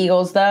taking the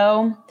Eagles,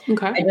 though.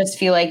 Okay. I just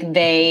feel like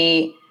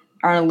they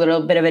are in a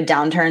little bit of a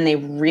downturn. They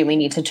really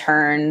need to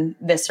turn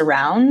this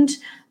around,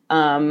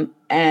 and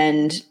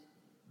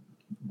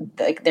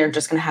they're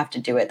just going to have to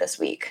do it this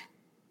week.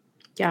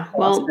 Yeah,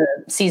 well, the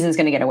season's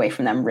going to get away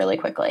from them really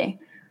quickly.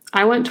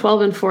 I went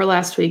 12-4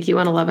 last week. You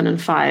went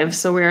 11-5,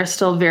 so we are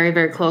still very,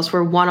 very close.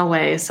 We're 1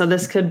 away, so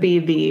this could be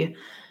the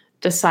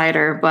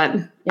decider. But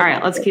all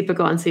right, let's keep it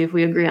going. See if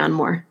we agree on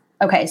more.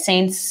 Okay,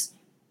 Saints,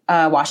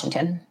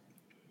 Washington.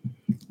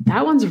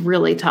 That one's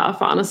really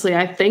tough, honestly.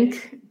 I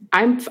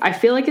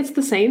feel like it's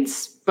the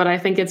Saints, but I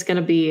think it's going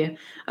to be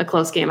a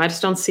close game. I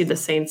just don't see the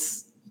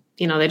Saints.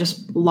 They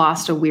just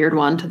lost a weird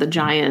one to the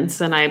Giants,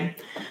 and I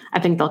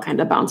think they'll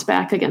kind of bounce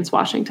back against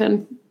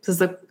Washington because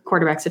the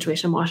quarterback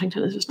situation in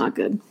Washington is just not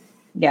good.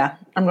 Yeah,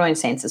 I'm going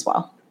Saints as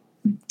well.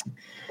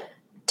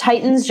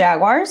 Titans,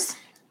 Jaguars.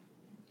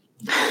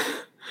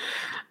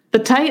 The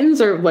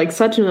Titans are like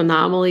such an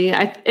anomaly.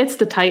 It's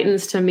the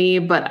Titans to me,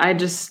 but I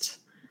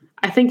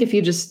think if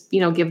you just,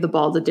 give the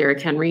ball to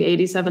Derrick Henry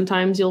 87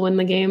 times, you'll win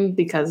the game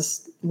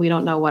because we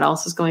don't know what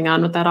else is going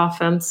on with that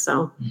offense.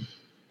 So,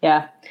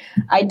 yeah,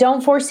 I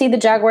don't foresee the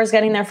Jaguars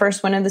getting their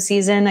first win of the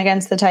season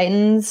against the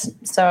Titans.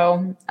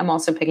 So I'm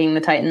also picking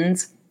the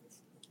Titans.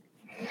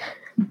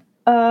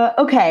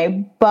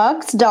 Okay,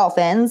 Bucks,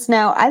 Dolphins.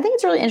 Now, I think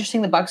it's really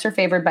interesting. The Bucks are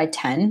favored by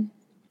 10,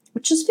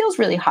 which just feels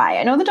really high.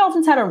 I know the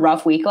Dolphins had a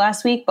rough week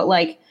last week, but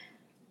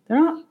they're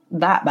not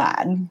that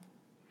bad.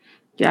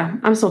 Yeah,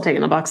 I'm still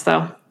taking the Bucks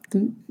though.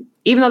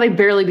 Even though they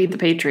barely beat the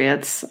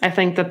Patriots, I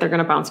think that they're going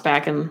to bounce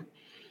back, and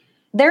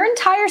their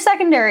entire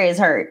secondary is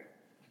hurt.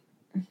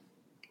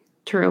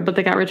 True, but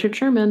they got Richard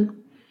Sherman.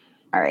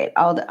 All right,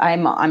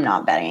 I'm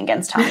not betting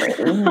against Tom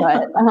Brady,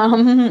 but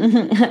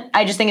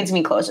I just think it's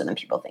going to be closer than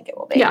people think it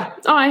will be. Yeah.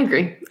 Oh, I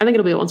agree. I think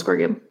it'll be a one-score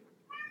game.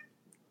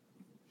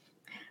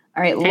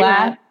 All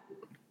right,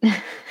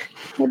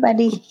 hey,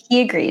 buddy.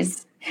 He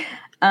agrees.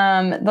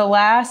 The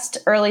last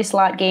early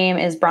slot game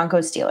is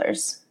Broncos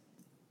Steelers.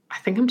 I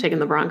think I'm taking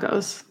the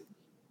Broncos.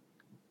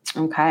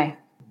 Okay.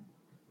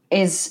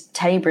 Is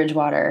Teddy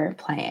Bridgewater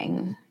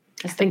playing?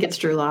 I think it's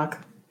Drew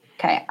Lock.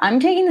 Okay, I'm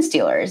taking the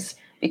Steelers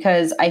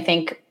because I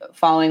think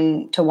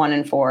falling to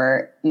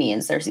 1-4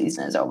 means their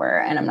season is over,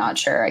 and I'm not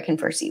sure I can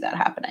foresee that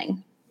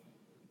happening.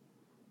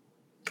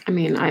 I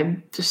mean, I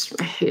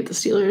hate the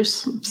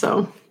Steelers,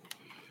 so.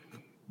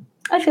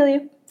 I feel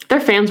you.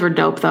 Their fans were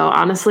dope, though.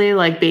 Honestly,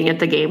 being at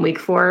the game week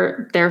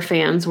 4, their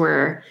fans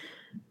were.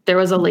 There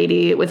was a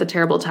lady with a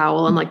terrible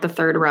towel in the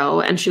third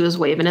row, and she was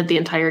waving it the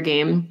entire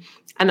game.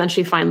 And then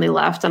she finally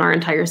left, and our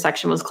entire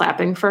section was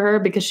clapping for her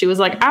because she was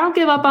like, "I don't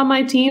give up on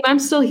my team. I'm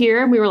still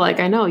here." And we were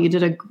like, "I know, you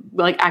did a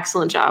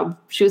excellent job."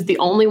 She was the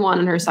only one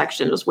in her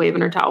section just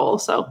waving her towel.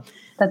 So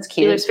that's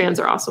cute. Steelers fans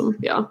are awesome.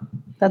 Yeah,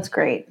 that's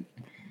great.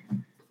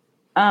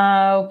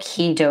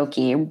 Okie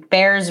dokie.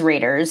 Bears,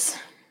 Raiders.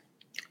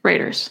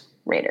 Raiders.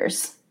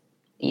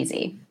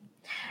 Easy.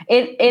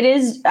 It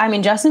is. I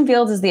mean, Justin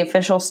Fields is the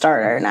official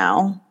starter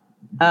now.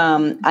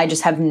 I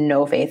just have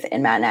no faith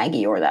in Matt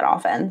Nagy or that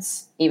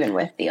offense, even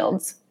with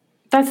Fields.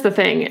 That's the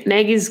thing.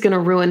 Nagy's going to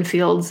ruin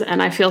Fields,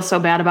 and I feel so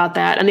bad about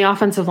that. And the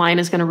offensive line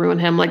is going to ruin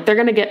him. It's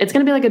going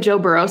to be like a Joe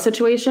Burrow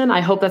situation.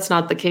 I hope that's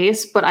not the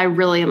case, but I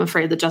really am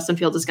afraid that Justin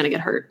Fields is going to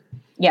get hurt.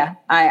 Yeah,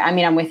 I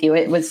mean, I'm with you.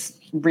 It was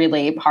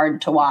really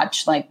hard to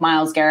watch.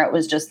 Myles Garrett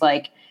was just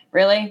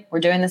really? We're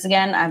doing this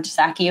again? I have to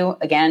sack you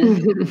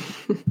again?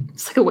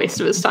 It's a waste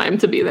of his time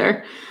to be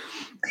there.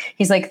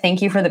 He's like,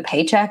 thank you for the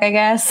paycheck, I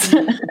guess.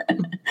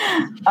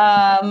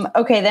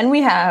 Okay, then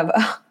we have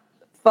a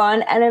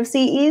fun NFC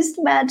East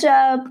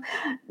matchup.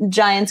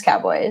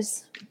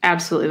 Giants-Cowboys.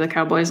 Absolutely the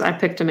Cowboys. I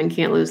picked them and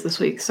can't lose this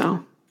week,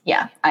 so.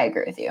 Yeah, I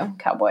agree with you.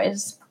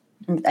 Cowboys.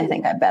 I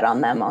think I bet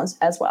on them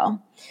as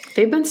well.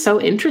 They've been so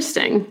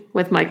interesting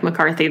with Mike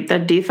McCarthy. The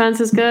defense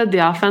is good.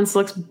 The offense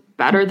looks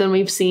better than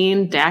we've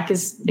seen. Dak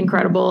is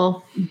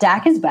incredible.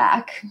 Dak is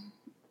back.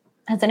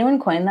 Has anyone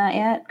coined that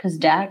yet? Because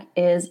Dak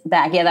is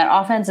back. Yeah, that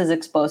offense is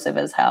explosive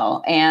as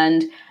hell.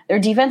 And their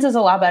defense is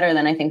a lot better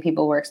than I think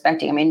people were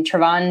expecting. I mean,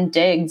 Trevon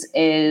Diggs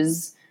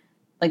is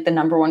the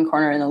number 1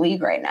 corner in the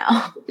league right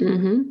now.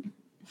 Mm-hmm.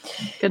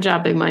 Good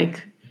job, Big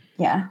Mike.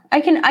 Yeah.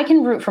 I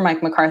can root for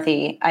Mike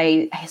McCarthy.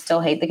 I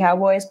still hate the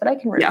Cowboys, but I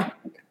can root for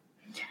Mike.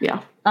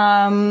 Yeah.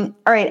 All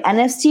right,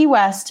 NFC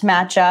West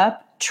matchup.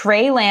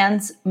 Trey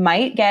Lance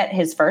might get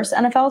his first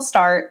NFL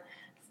start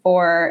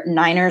for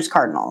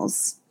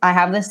Niners-Cardinals. I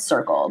have this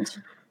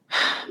circled.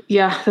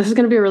 Yeah, this is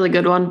going to be a really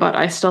good one, but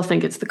I still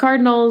think it's the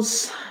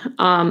Cardinals.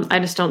 I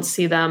just don't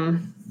see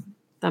them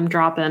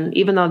dropping,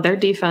 even though their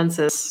defense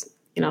is,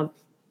 hit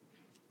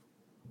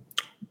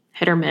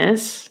or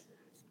miss.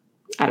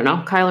 I don't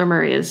know. Kyler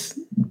Murray is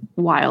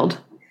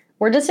wild.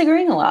 We're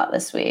disagreeing a lot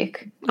this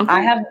week. Okay.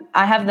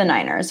 I have the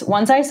Niners.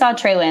 Once I saw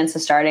Trey Lance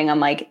is starting, I'm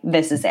like,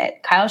 this is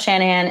it. Kyle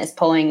Shanahan is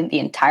pulling the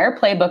entire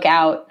playbook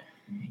out.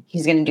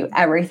 He's going to do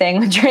everything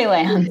with Trey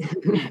Lance.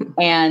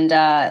 And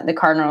the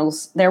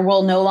Cardinals, there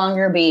will no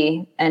longer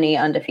be any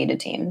undefeated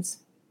teams.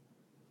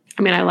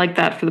 I mean, I like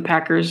that for the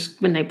Packers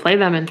when they play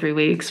them in 3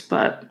 weeks,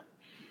 but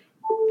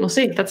we'll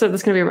see. That's going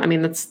to be, I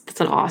mean,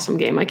 that's an awesome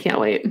game. I can't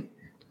wait.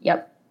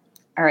 Yep.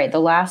 All right. The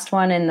last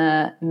one in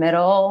the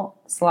middle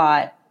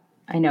slot.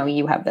 I know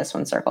you have this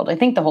one circled. I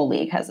think the whole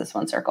league has this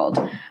one circled.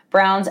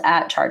 Browns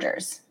at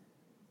Chargers.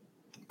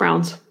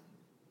 Browns.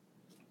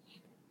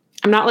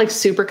 I'm not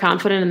super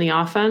confident in the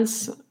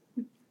offense.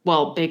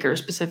 Well, Baker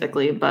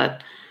specifically,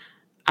 but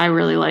I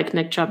really like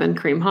Nick Chubb and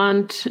Kareem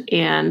Hunt,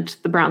 and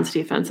the Browns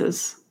defense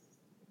is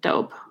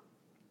dope.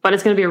 But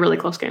it's going to be a really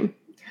close game.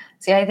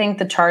 See, I think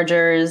the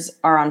Chargers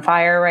are on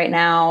fire right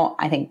now.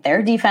 I think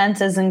their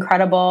defense is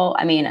incredible.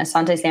 I mean,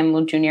 Asante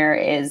Samuel Jr.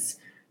 is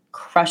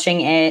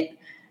crushing it.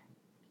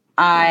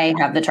 I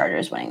have the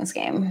Chargers winning this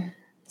game.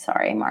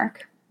 Sorry,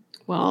 Mark.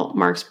 Well,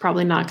 Mark's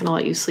probably not going to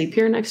let you sleep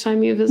here next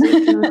time you visit.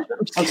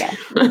 Okay.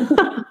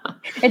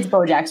 It's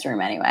Bojack's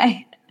room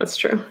anyway. That's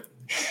true.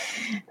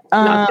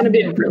 No, it's going to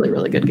be a really,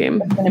 really good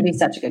game. It's going to be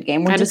such a good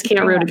game. I just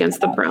can't root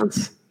against the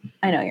Browns.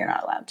 I know you're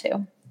not allowed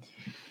to.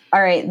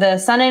 All right, the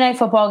Sunday Night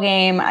Football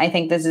game, I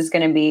think this is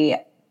going to be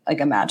like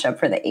a matchup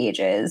for the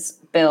ages.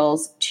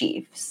 Bills,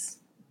 Chiefs.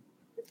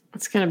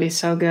 It's going to be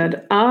so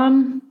good.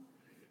 I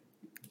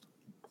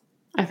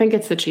think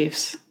it's the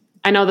Chiefs.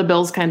 I know the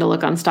Bills kind of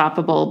look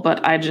unstoppable,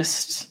 but I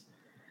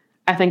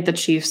think the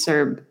Chiefs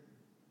are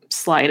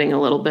sliding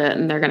a little bit,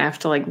 and they're going to have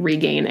to like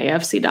regain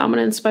AFC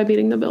dominance by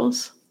beating the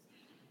Bills.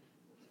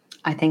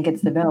 I think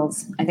it's the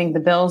Bills. I think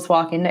the Bills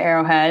walk into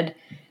Arrowhead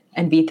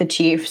and beat the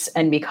Chiefs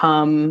and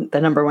become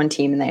the number 1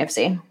 team in the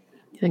AFC.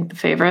 You think the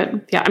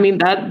favorite? Yeah, I mean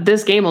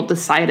this game will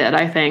decide it.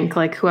 I think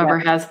like whoever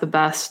has the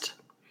best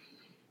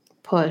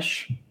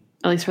push,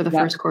 at least for the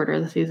first quarter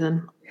of the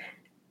season.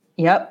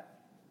 Yep.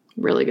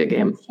 Really good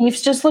game. The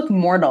Chiefs just look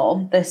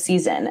mortal this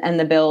season, and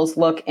the Bills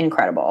look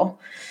incredible.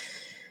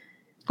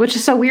 Which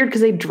is so weird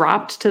because they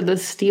dropped to the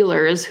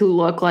Steelers, who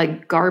look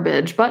like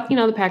garbage. But,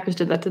 the Packers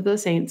did that to the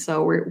Saints,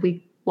 so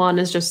week 1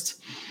 is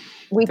just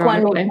week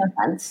 1 makes no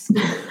sense.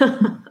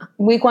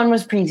 Week 1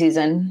 was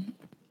preseason.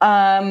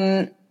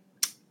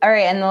 All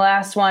right, and the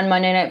last one,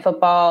 Monday Night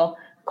Football,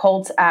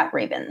 Colts at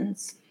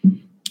Ravens.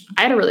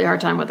 I had a really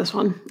hard time with this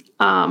one.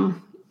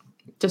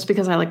 Just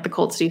because I like the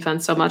Colts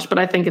defense so much, but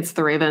I think it's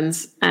the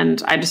Ravens,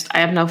 and I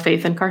have no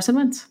faith in Carson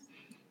Wentz.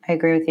 I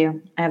agree with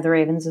you. I have the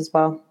Ravens as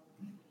well.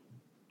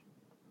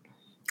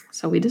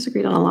 So we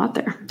disagreed on a lot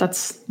there.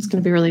 It's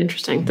going to be really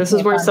interesting. This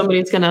is where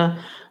somebody's going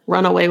to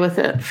run away with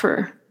it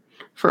for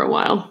a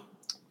while.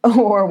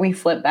 Or we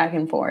flip back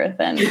and forth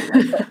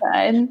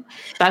and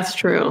That's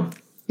true.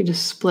 You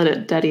just split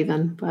it dead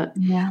even, but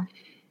yeah.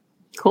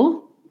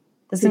 Cool.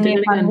 This is going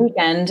to be a fun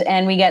weekend,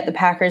 and we get the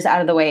Packers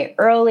out of the way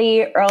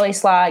early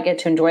slot, get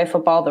to enjoy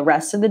football the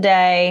rest of the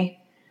day.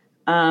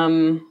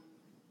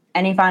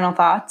 Any final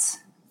thoughts?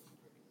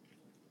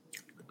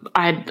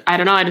 I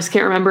don't know. I just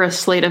can't remember a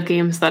slate of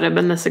games that I've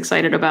been this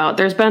excited about.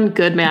 There's been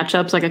good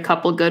matchups, like a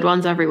couple good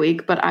ones every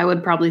week, but I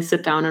would probably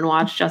sit down and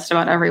watch just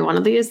about every one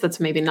of these. That's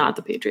maybe not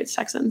the Patriots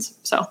Texans.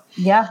 So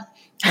yeah.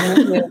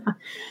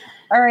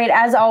 All right.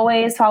 As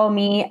always, follow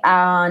me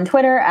on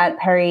Twitter at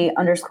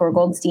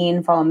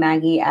Perry_Goldstein. Follow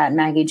Maggie at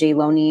Maggie J.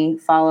 Loney.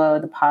 Follow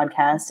the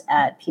podcast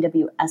at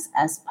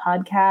PWSS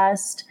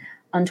Podcast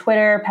on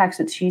Twitter. Pax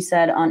What She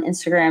Said on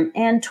Instagram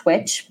and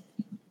Twitch.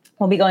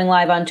 We'll be going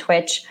live on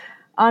Twitch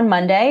on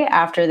Monday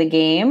after the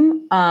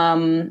game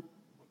to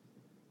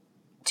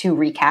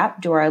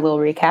do our little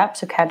recap.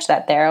 So catch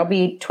that there. It'll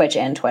be Twitch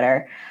and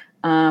Twitter.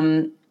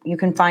 You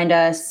can find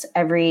us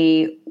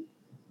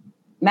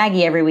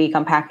Maggie every week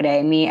on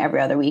Pack-A-Day, me every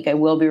other week. I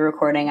will be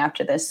recording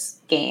after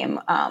this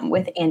game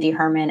with Andy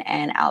Herman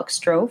and Alex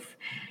Strofe.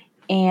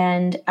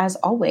 And as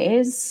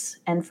always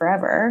and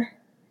forever,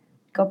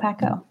 go Pack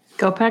Go.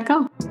 Go Pack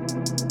Go.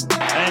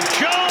 And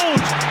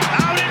Jones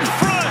out in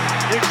front.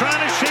 They're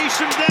trying to chase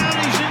him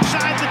down. He's